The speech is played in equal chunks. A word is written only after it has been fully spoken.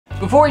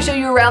Before we show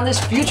you around this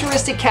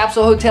futuristic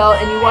capsule hotel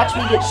and you watch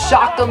me get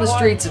shocked on the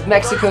streets of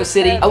Mexico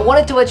City, I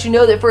wanted to let you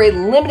know that for a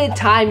limited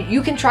time,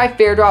 you can try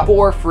FairDrop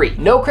for free.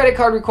 No credit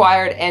card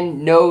required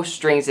and no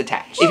strings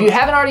attached. If you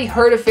haven't already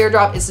heard of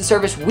FairDrop, it's the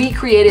service we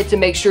created to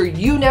make sure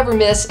you never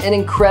miss an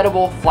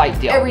incredible flight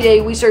deal. Every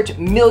day, we search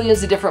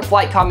millions of different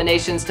flight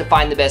combinations to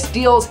find the best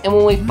deals, and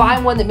when we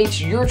find one that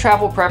meets your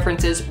travel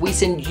preferences, we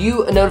send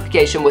you a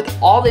notification with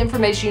all the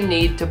information you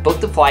need to book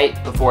the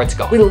flight before it's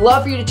gone. We'd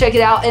love for you to check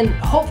it out, and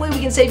hopefully we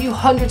can save you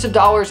hundreds of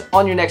dollars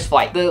on your next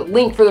flight. The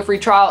link for the free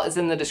trial is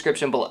in the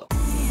description below.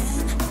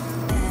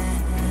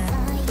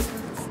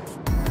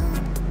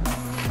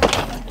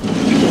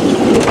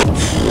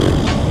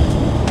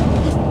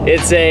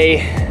 It's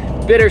a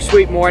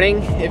bittersweet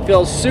morning. It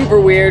feels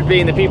super weird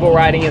being the people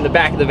riding in the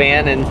back of the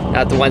van and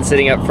not the one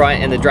sitting up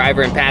front in the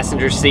driver and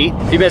passenger seat.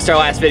 If you missed our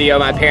last video,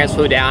 my parents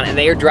flew down and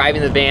they are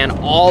driving the van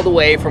all the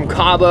way from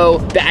Cabo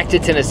back to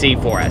Tennessee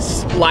for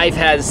us. Life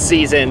has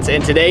seasons,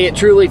 and today it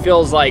truly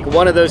feels like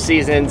one of those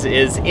seasons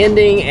is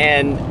ending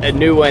and a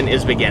new one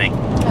is beginning.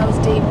 That was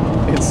deep.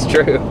 It's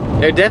true.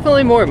 There are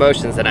definitely more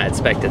emotions than I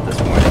expected this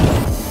morning.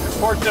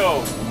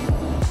 Porto.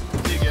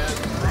 See you guys.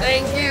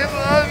 Thank you,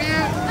 love you.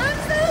 I'm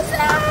so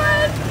sad.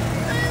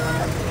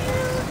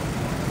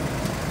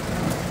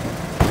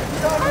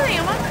 Hi,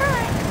 I'm not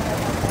crying.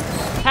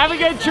 Have a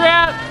good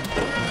trip.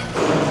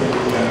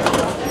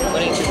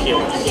 22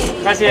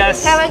 kilos.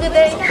 Gracias. Have a good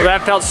day. Well,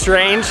 that felt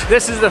strange.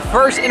 This is the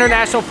first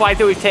international flight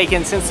that we've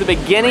taken since the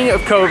beginning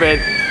of COVID,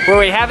 where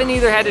we haven't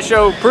either had to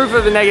show proof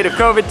of a negative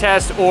COVID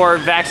test or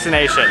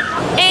vaccination.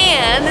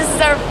 And this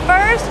is our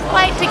first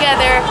flight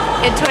together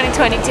in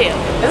 2022.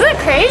 Isn't that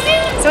crazy?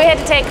 So we had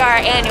to take our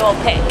annual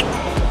pick.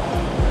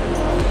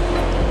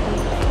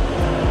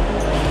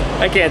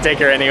 I can't take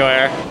her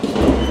anywhere.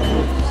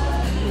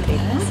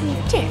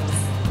 Cheers.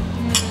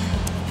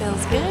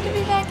 Feels good to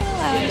be back in the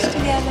lounge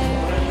together.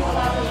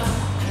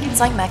 It's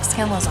like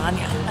Mexican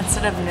lasagna.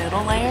 Instead of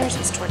noodle layers,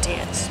 it's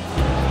tortillas.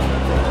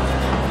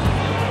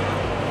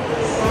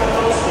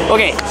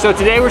 Okay, so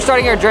today we're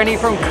starting our journey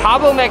from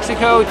Cabo,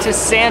 Mexico to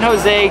San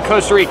Jose,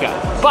 Costa Rica.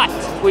 But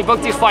we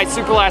booked these flights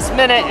super last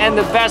minute, and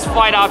the best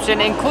flight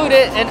option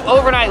included an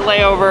overnight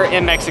layover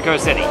in Mexico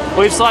City.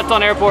 We've slept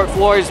on airport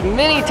floors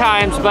many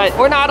times, but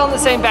we're not on the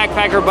same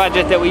backpacker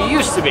budget that we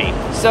used to be.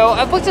 So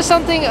I booked us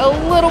something a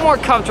little more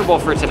comfortable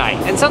for tonight,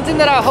 and something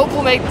that I hope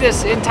will make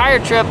this entire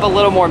trip a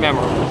little more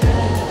memorable.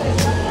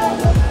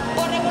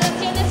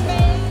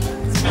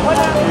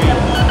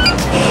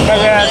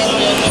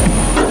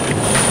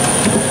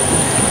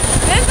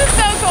 This is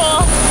so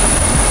cool.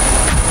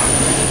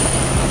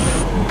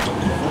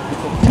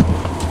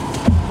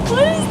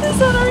 What is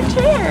this on our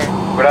chair?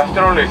 Good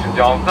afternoon, ladies and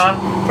gentlemen.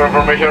 For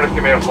information on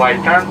estimated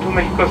flight time to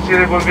Mexico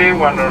City will be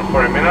 1 hour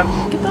 40 minutes.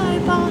 Goodbye,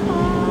 Baja.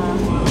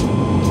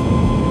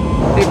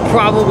 It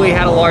probably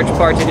had a large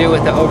part to do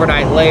with the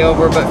overnight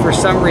layover, but for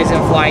some reason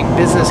flying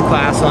business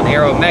class on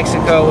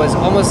Aeromexico was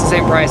almost the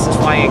same price as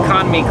flying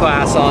economy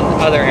class on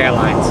other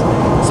airlines.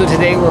 So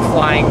today we're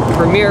flying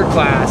premier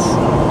class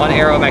on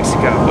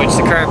Aeromexico, which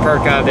the current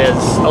perk of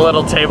is a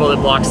little table that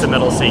blocks the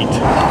middle seat.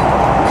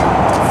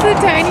 It's the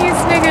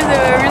tiniest Snickers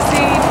I've ever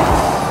seen.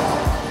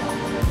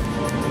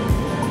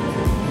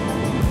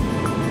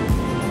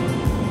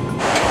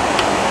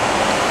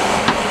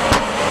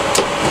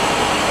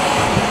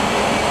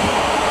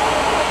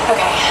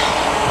 Okay,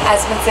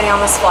 as I've been sitting on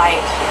this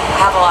flight, I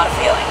have a lot of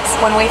feelings.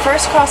 When we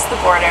first crossed the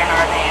border in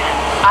our van,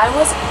 I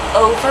was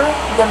over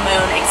the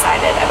moon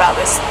excited about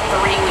this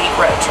 3-week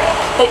road trip.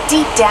 But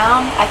deep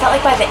down, I felt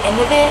like by the end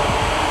of it,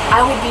 I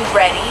would be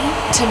ready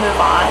to move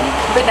on.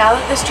 But now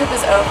that this trip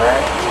is over,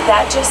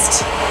 that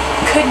just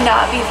could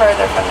not be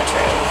further from the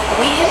truth.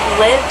 We had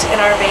lived in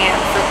our van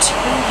for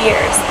 2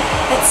 years.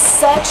 That's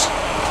such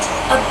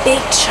a big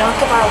chunk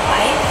of our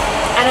life.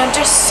 And I'm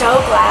just so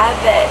glad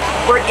that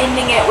we're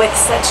ending it with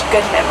such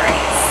good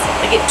memories.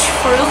 Like, it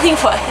truly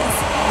was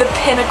the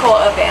pinnacle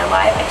of van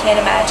life. I can't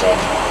imagine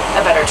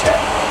a better trip.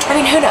 I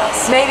mean, who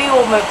knows? Maybe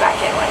we'll move back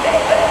in one day,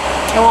 but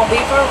it won't be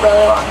for a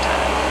really long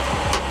time.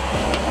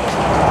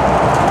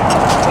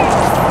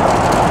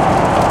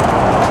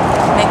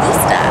 Me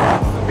gusta.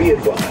 Be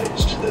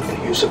advised that the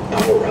use of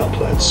power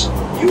outlets,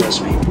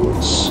 USB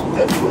ports,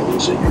 as well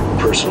as in your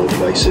personal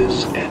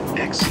devices and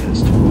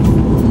access to...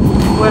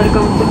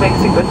 Welcome to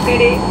Mexico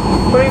City.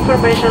 For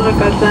information,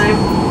 local time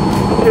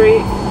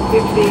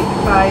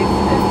 3:55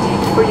 and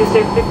for your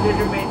safety, please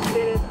remain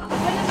seated.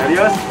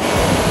 Adios.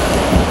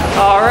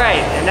 All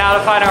right, and now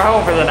to find our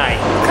home for the night.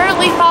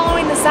 Currently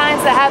following the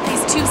signs that have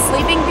these 2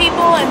 sleeping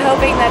people and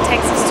hoping that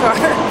takes us to our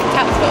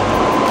capsule.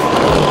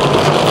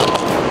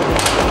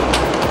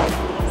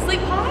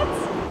 Sleep pods?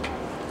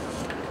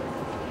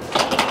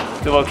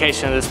 The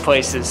location of this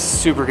place is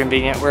super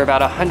convenient. We're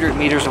about 100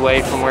 meters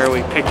away from where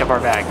we picked up our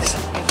bags.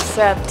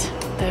 Except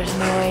there's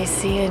no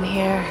AC in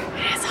here.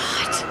 It is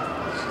hot.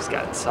 She's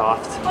got it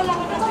soft. Hola,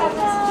 buenas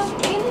tardes.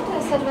 ¿Tiene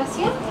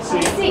reservación?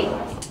 Sí.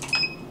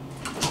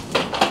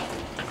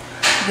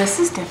 This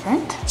is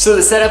different. So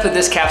the setup of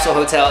this capsule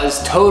hotel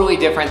is totally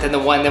different than the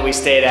one that we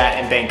stayed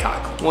at in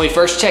Bangkok. When we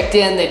first checked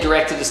in, they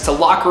directed us to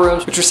locker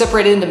rooms, which were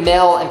separated into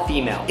male and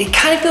female. It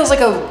kind of feels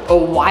like a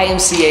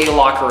YMCA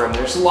locker room.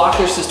 There's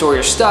lockers to store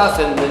your stuff,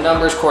 and the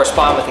numbers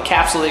correspond with the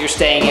capsule that you're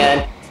staying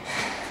in.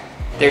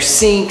 There's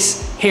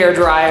sinks, hair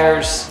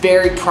dryers,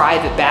 very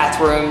private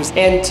bathrooms,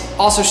 and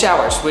also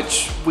showers,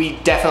 which we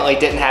definitely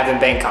didn't have in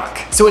Bangkok.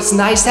 So it's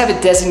nice to have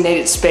a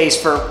designated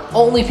space for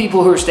only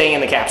people who are staying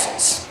in the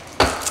capsules.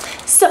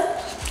 So,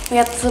 we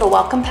got this little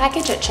welcome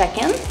package at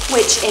check-in,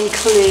 which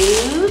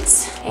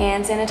includes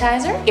hand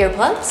sanitizer,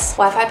 earplugs,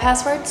 Wi-Fi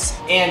passwords,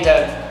 And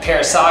a pair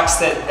of socks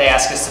that they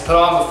ask us to put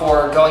on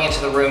before going into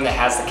the room that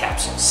has the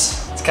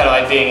capsules. It's kind of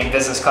like being in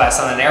business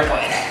class on an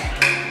airplane.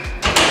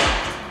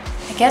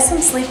 I guess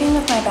I'm sleeping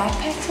with my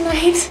backpack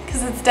tonight,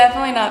 because it's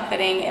definitely not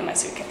fitting in my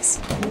suitcase.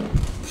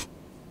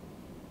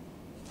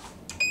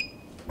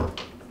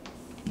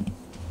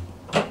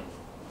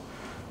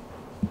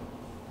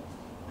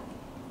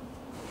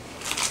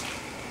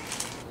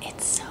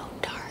 It's so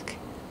dark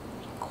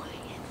and quiet.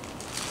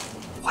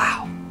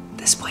 Wow,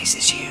 this place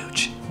is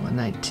huge.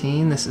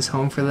 119, this is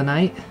home for the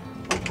night.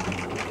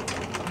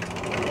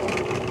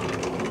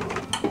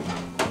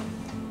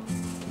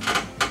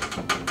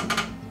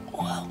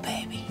 Whoa,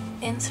 baby.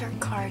 Insert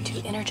card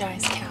to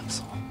energize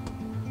capsule.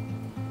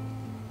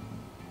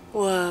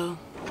 Whoa.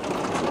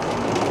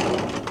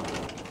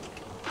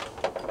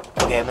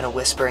 Okay, I'm gonna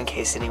whisper in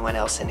case anyone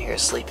else in here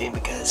is sleeping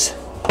because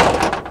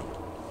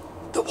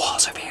the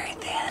walls are very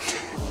thin.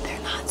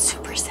 They're not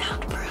super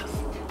soundproof.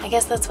 I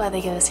guess that's why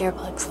they give us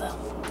earplugs, though.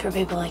 For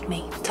people like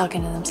me,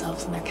 talking to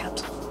themselves in their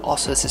capsule.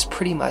 Also, this is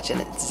pretty much an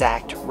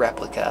exact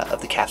replica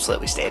of the capsule that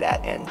we stayed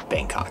at in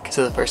Bangkok.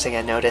 So the first thing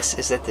I noticed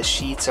is that the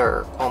sheets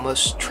are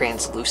almost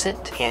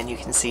translucent and you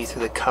can see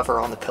through the cover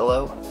on the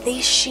pillow.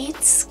 These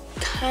sheets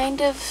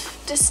kind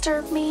of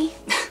disturb me.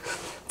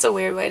 It's a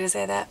weird way to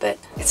say that, but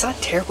It's not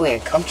terribly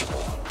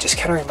uncomfortable. Just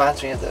kind of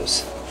reminds me of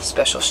those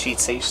special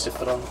sheets they used to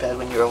put on the bed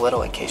when you were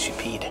little in case you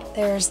peed.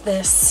 there's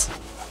this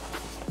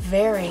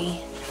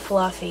very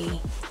fluffy,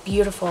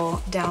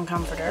 beautiful down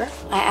comforter.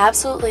 I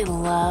absolutely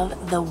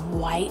love the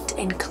white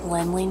and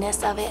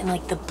cleanliness of it, and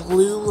like the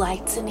blue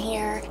lights in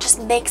here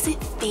just makes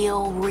it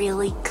feel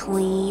really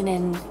clean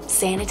and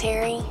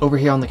sanitary. Over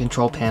here on the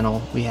control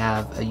panel, we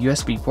have a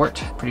USB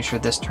port. Pretty sure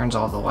this turns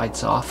all the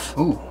lights off.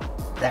 Ooh,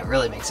 that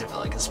really makes it feel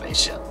like a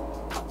spaceship.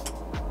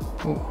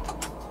 Ooh,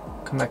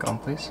 come back on,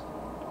 please.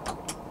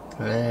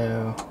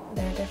 Hello.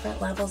 There are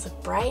different levels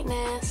of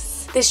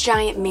brightness. This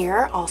giant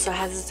mirror also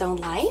has its own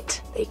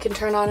light that you can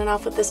turn on and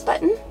off with this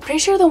button. Pretty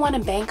sure the one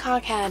in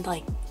Bangkok had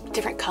like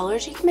different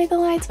colors you can make the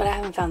lights, but I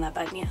haven't found that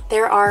button yet.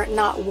 There are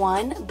not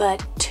one,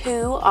 but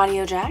 2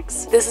 audio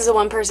jacks. This is a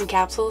one-person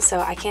capsule, so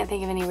I can't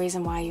think of any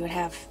reason why you would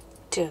have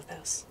 2 of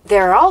those.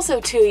 There are also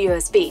 2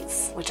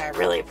 USBs, which I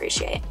really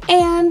appreciate,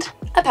 and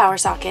a power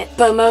socket.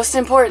 But most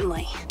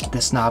importantly,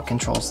 This knob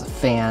controls the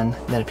fan.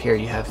 Then up here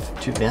you have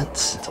 2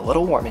 vents. It's a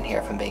little warm in here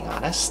if I'm being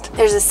honest.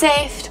 there's a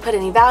safe to put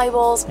any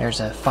valuables.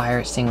 There's a fire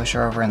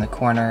extinguisher over in the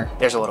corner.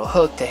 There's a little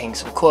hook to hang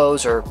some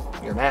clothes or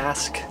your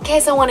mask. In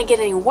case I want to get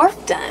any work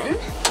done.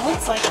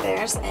 Looks like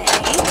there's a...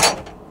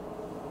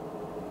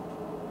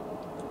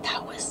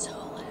 That was so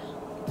loud.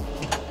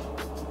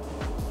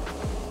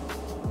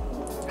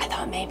 I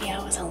thought maybe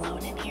I was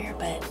alone in here,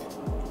 but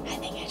I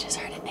think I just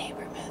heard a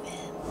neighbor move in.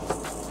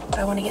 If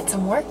I want to get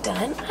some work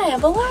done, I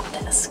have a lap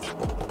desk.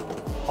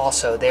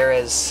 Also, there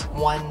is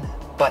one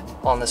button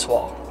on this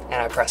wall,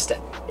 and I pressed it.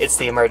 It's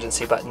the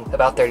emergency button.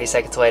 About 30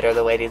 seconds later,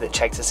 the lady that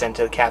checks us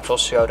into the capsule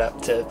showed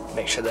up to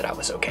make sure that I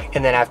was okay.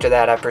 And then after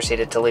that, I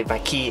proceeded to leave my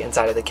key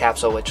inside of the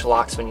capsule, which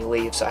locks when you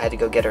leave, so I had to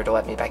go get her to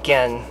let me back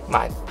in.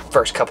 My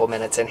first couple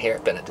minutes in here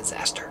have been a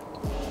disaster.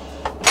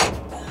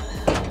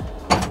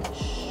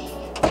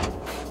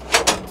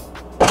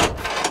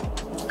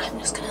 I'm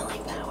just gonna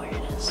leave that where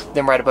it is.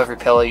 Then right above your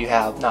pillow, you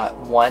have not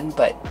 1,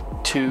 but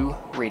 2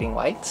 reading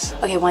lights.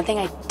 Okay, one thing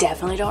I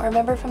definitely don't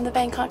remember from the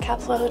Bangkok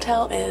Capsule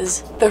Hotel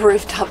is the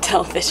rooftop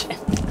television.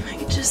 I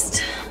could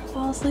just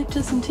fall asleep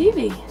to some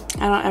TV.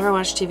 I don't ever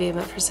watch TV,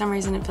 but for some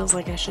reason it feels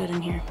like I should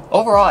in here.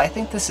 Overall, I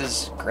think this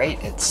is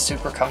great. It's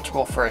super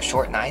comfortable for a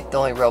short night. The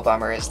only real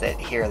bummer is that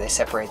here they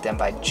separate them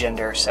by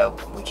gender, so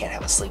we can't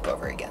have a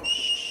sleepover again.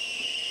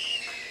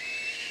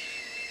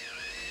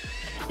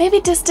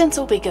 Maybe distance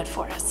will be good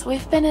for us.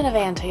 We've been in a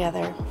van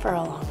together for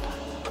a long time.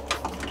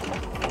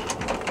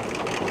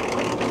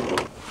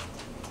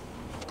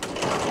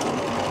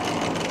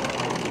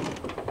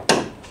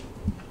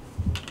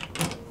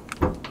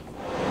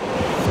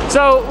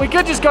 So we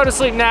could just go to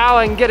sleep now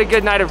and get a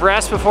good night of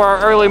rest before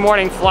our early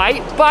morning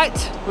flight, but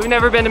we've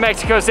never been to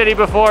Mexico City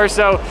before,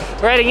 so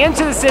we're heading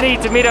into the city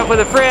to meet up with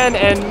a friend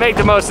and make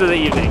the most of the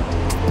evening.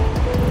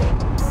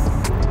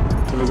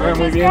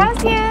 Muy bien.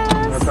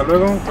 Hasta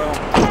luego.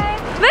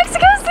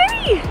 Mexico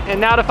City!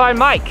 And now to find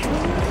Mike.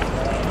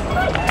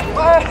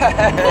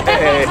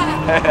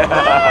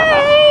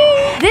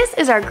 This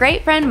is our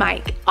great friend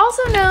Mike,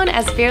 also known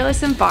as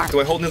Fearless and Farm. Do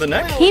I hold near the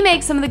neck? He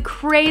makes some of the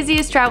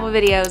craziest travel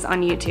videos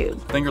on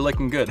YouTube. Finger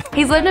licking good.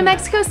 He's lived in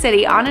Mexico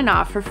City on and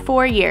off for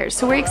 4 years,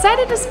 so we're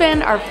excited to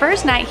spend our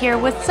first night here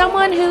with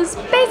someone who's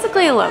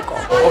basically a local.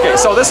 Okay,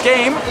 so this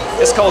game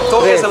is called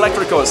Toques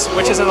Eléctricos,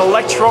 which is an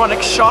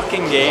electronic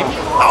shocking game.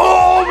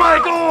 Oh my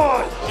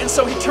god! And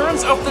so he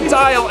turns up the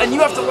dial and you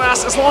have to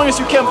last as long as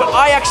you can, but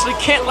I actually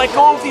can't let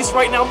go of these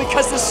right now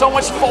because there's so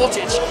much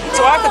voltage.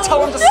 So I have to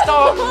tell him to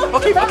stop.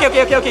 Okay.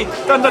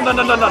 Done.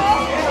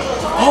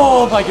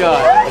 Oh my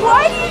god.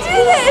 Why do you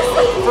do this?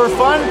 For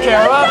fun,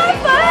 Kara.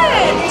 It's not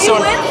fun. So-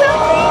 You win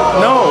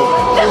something?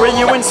 No,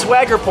 you win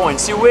swagger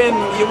points. You win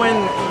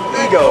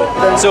ego.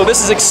 So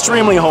this is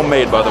extremely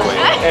homemade, by the way,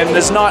 and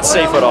it's not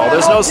safe at all.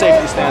 There's no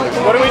safety standard.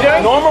 What are we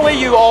doing? Normally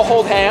you all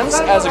hold hands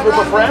as a group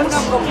of friends.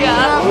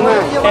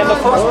 Yeah. And the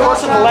first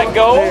person to let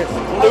go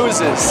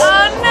loses.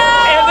 Oh no!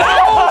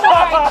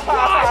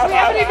 Gosh, we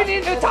haven't even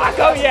eaten a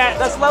taco yet.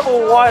 That's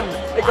level 1.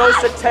 It goes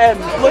to 10.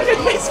 Look at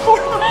these 4.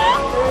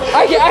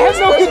 I have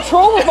no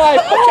control of my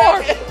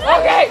fork.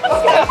 Okay,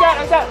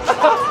 I'm done.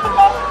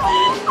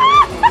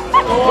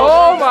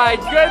 Oh my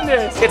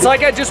goodness. It's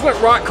like I just went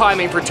rock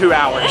climbing for 2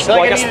 hours. I feel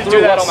like I need to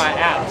do that on my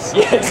abs.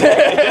 Yeah,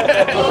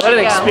 exactly. What an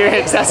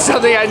experience. That's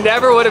something I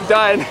never would have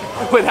done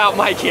without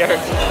Mike here.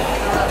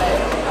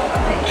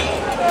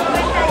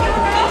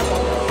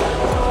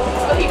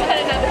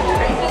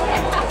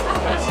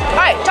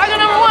 Alright, taco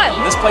number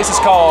 1. This place is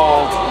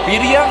called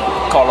Birria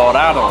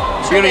Colorado.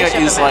 Birria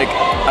is like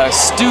a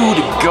stewed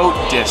goat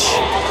dish.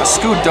 A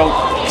stewed.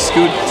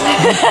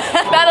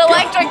 That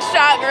electric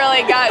shock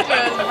really got to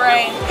his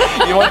brain.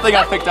 The one thing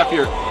I picked up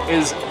here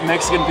is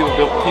Mexican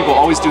people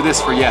always do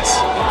this for yes.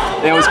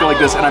 They always go like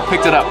this, and I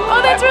picked it up.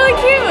 Oh, that's really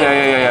cute.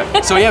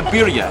 Yeah. So yeah,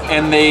 birria,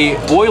 and they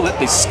boil it,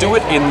 they stew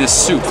it in this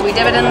soup. We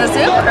dip it in the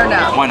soup or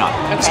no? Why not?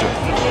 Let's do it.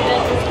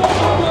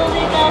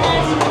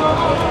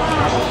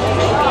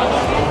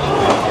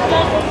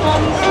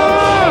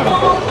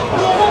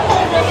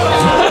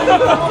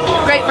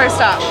 Great first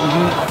stop.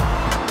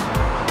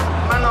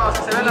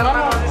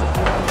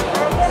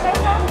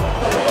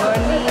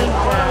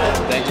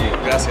 Thank you.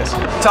 Gracias.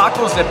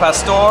 Tacos de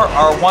pastor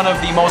are one of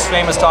the most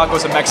famous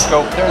tacos in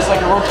Mexico. There's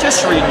like a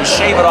rotisserie and you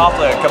shave it off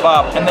like a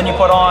kebab, and then you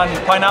put on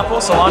pineapple,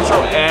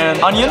 cilantro, and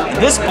onion.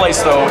 This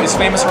place though is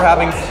famous for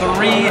having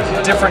 3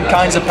 different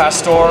kinds of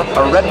pastor.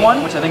 A red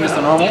one, which I think is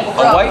the normal,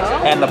 a white,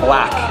 and the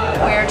black.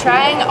 We're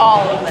trying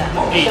all of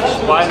them. Each.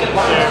 One, 2.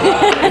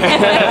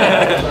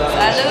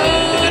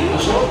 Salud.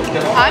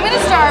 I'm gonna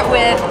start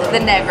with the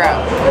negro.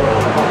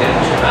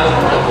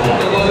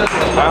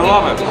 I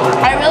love it.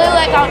 I really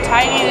like how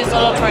tiny these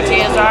little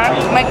tortillas are.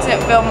 It makes it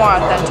feel more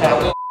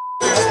authentic.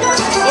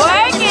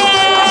 Work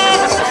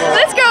it!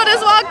 This girl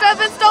just walked up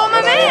and stole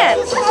my man.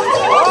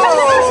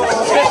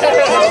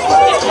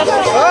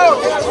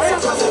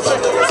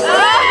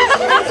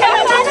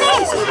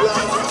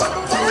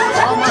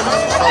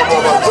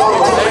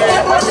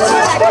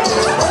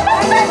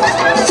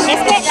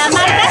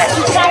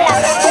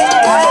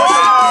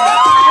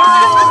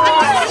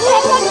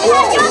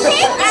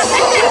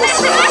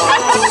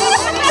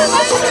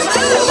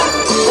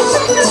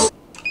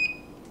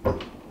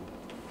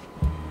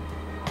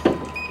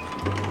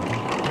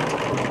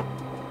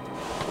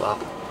 Well,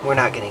 we're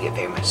not gonna get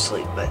very much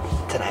sleep, but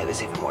tonight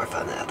was even more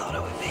fun than I thought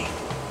it would be.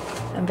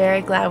 I'm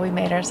very glad we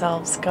made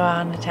ourselves go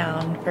out into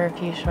town for a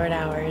few short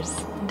hours.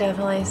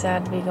 Definitely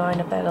sad to be going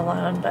to bed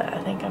alone, but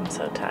I think I'm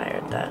so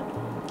tired that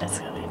it's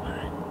gonna be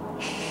fine.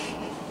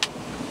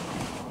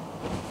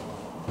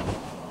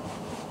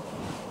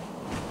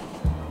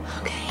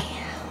 Okay,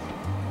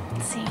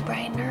 see you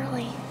bright and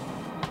early.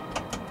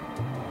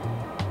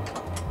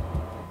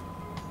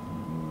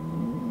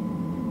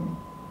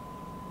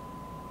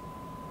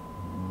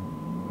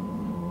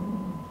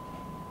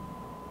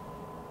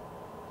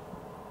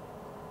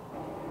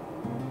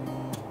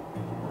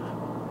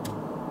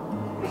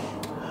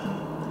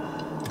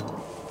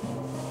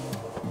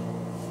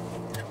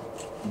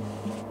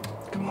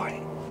 Good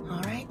morning.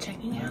 All right,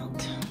 checking out.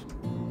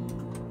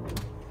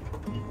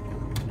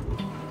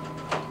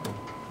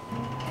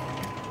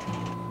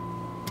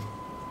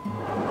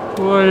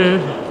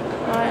 Morning.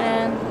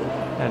 Morning.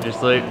 How'd you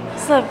sleep?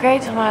 Slept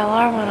great till my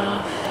alarm went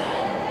off.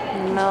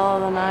 In the middle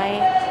of the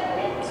night.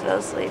 So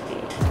sleepy.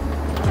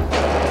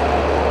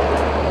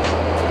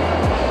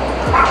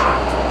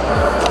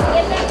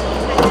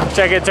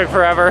 Check it took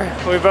forever.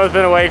 We've both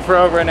been awake for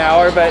over an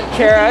hour, but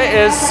Kara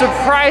is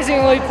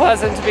surprisingly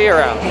pleasant to be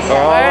around.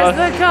 Where's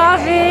the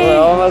coffee? We're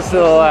almost to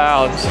the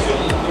lounge.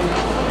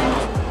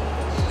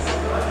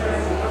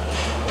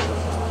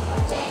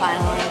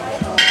 Finally.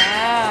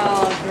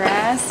 Wow,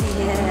 gracias.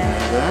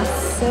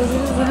 This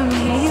is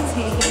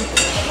amazing.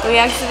 We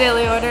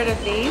accidentally ordered a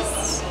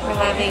feast. We're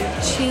having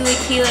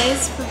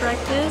chilaquiles for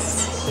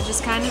breakfast, which is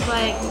kind of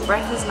like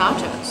breakfast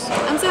nachos.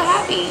 I'm so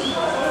happy.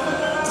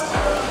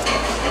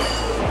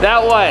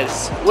 That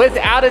was,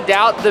 without a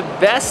doubt, the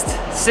best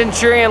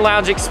Centurion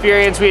Lounge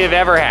experience we have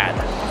ever had.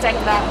 I'll take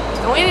that.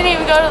 And we didn't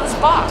even go to the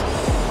spa.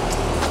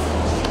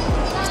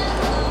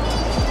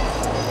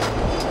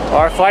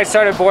 Our flight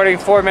started boarding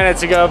 4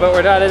 minutes ago, but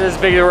we're not in as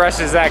big a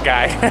rush as that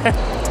guy. Look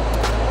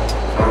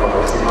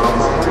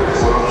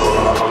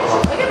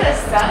at the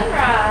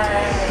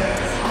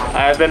sunrise.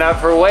 I've been up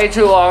for way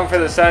too long for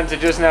the sun to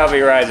just now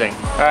be rising.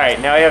 All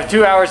right, now we have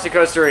 2 hours to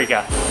Costa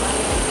Rica.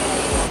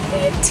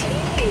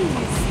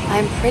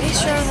 I'm pretty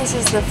sure this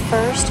is the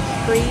first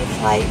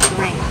pre-flight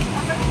drink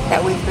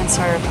that we've been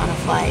served on a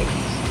flight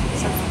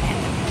since the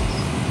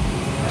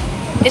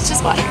pandemic. It's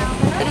just water,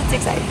 but it's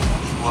exciting.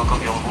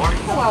 Welcome you aboard.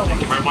 Hello. Thank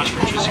you very much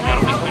for choosing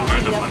out of the flight.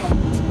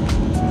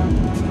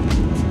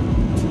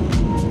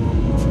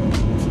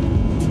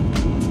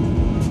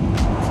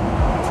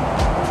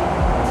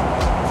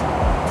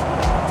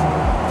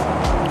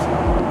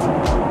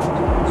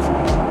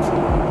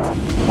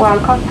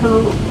 Welcome to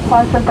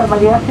Juan Santa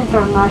Maria's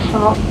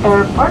International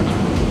Airport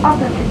of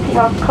the city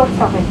of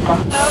Costa Rica.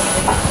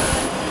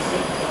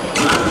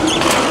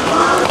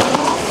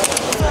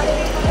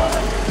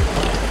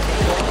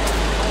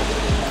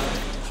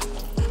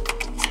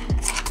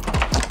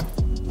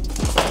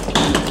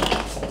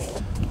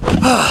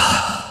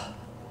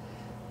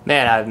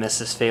 Man, I've missed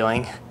this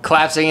feeling.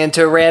 Collapsing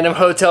into a random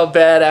hotel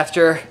bed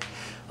after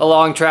a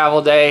long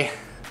travel day.